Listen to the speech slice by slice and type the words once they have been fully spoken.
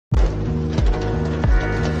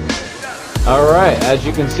Alright, as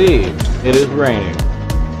you can see, it is raining.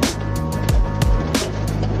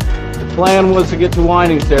 The plan was to get to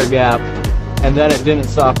Winding Stair Gap, and then it didn't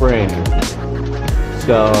stop raining.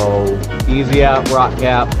 So, easy out Rock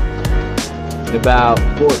Gap in about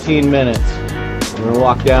 14 minutes. We're going to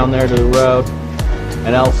walk down there to the road,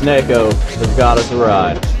 and El Snako has got us a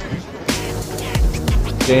ride.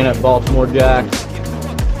 Staying at Baltimore Jack's,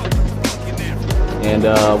 and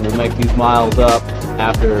we'll make these miles up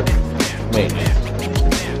after maintenance.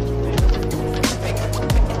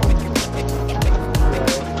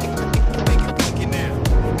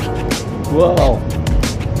 Well,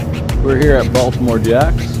 we're here at Baltimore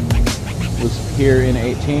Jack's. Was here in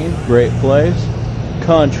 18. Great place.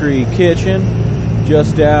 Country Kitchen,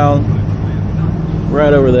 just down,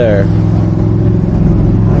 right over there.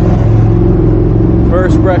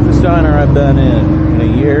 First breakfast diner I've been in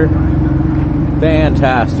a year.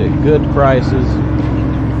 Fantastic. Good prices.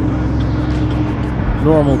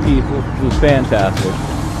 Normal people. It was fantastic.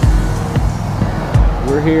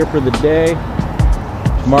 We're here for the day.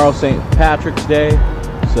 Tomorrow's St. Patrick's Day,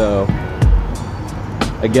 so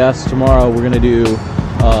I guess tomorrow we're gonna do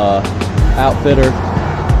Outfitter,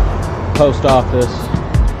 Post Office,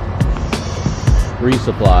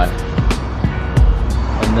 resupply,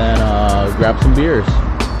 and then grab some beers,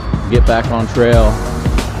 get back on trail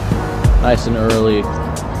nice and early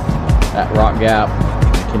at Rock Gap,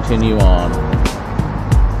 and continue on.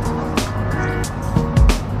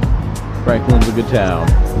 Franklin's a good town.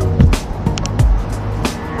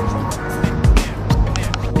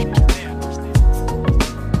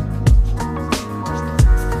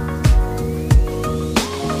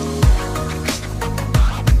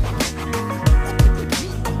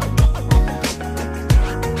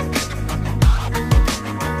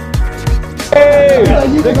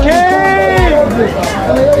 The cave!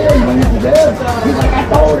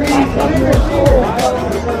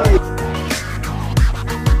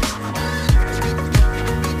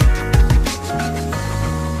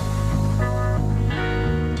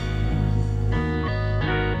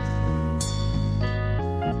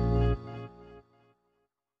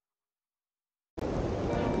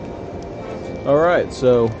 Alright,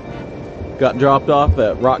 so got dropped off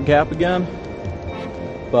at Rock Gap again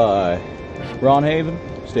by Ron Haven.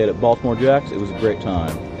 Stayed at Baltimore Jack's. It was a great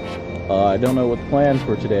time. I don't know what the plan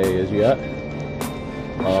for today is yet.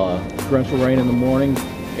 Torrential rain in the morning.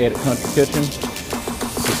 Ate at Country Kitchen.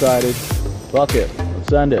 Decided, fuck it, let's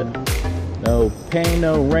send it. No pain,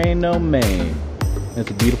 no rain, no Maine.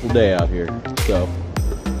 It's a beautiful day out here. So,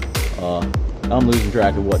 I'm losing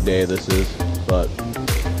track of what day this is, but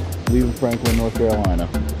leaving Franklin, North Carolina.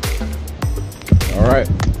 Alright,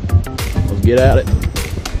 let's get at it.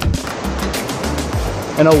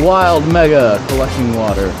 And a wild mega collecting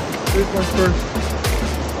water. This one's first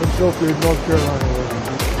unfiltered North Carolina water.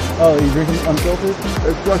 Oh, you drinking unfiltered?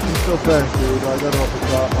 It's rushing so fast, dude. I got it off the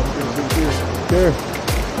top. I'm gonna drink beer. Sure.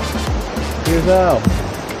 Here's how.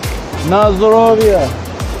 Na zdrowie!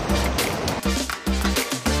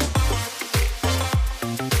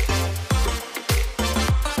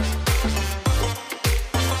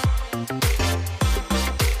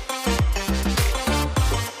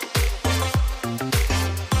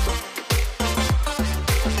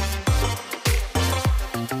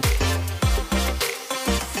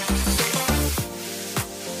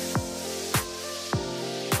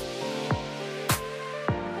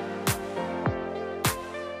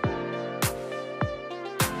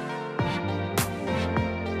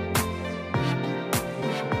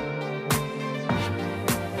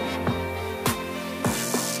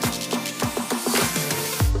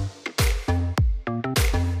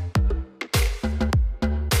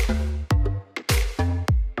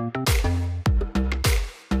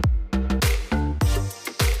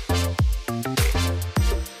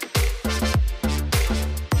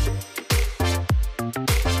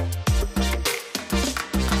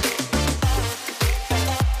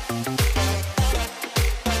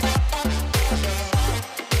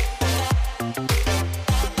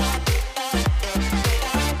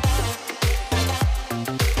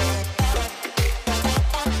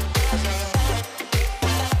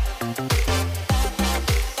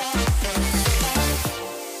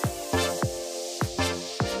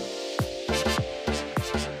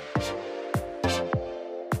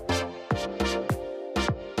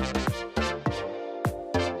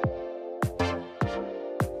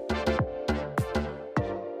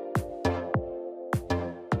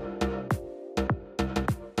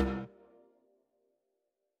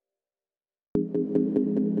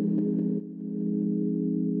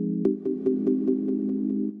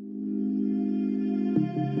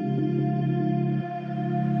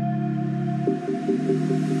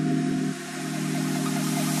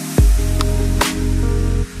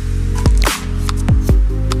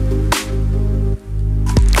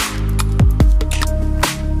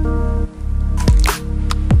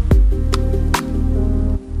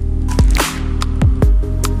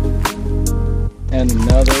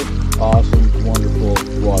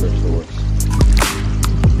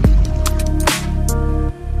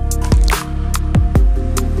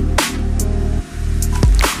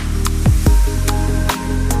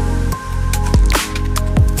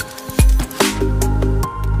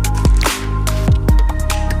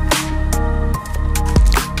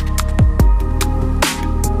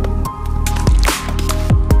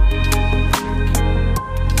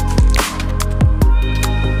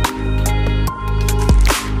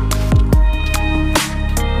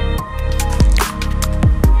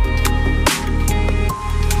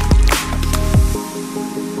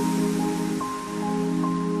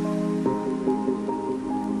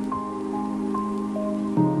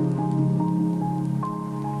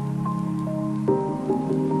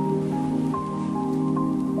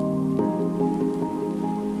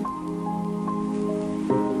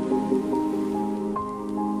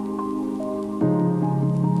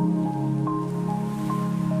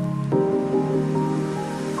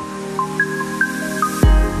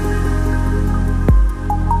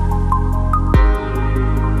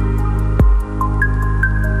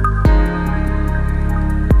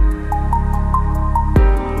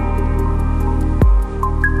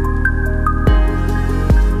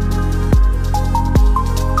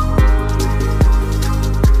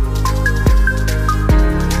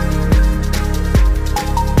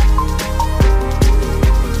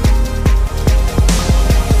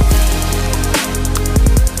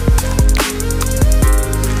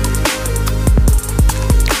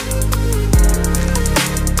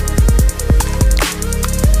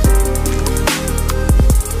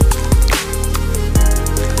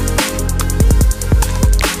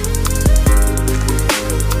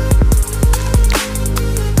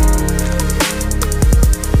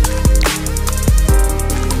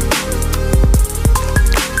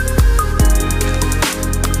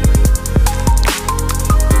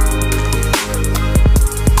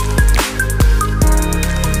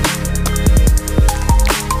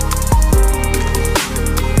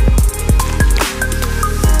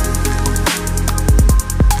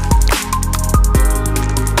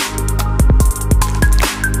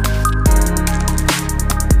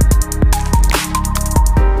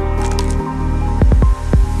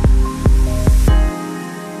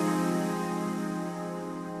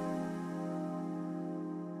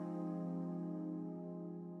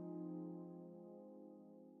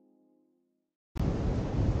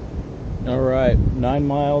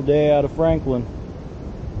 9-mile day out of Franklin.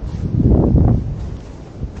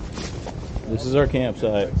 This is our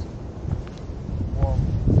campsite.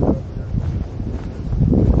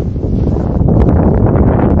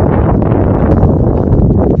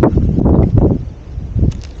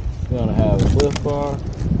 We're gonna have a Cliff Bar,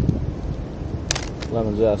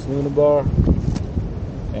 lemon zest Luna Bar,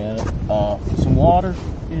 and some water,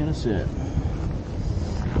 and that's it.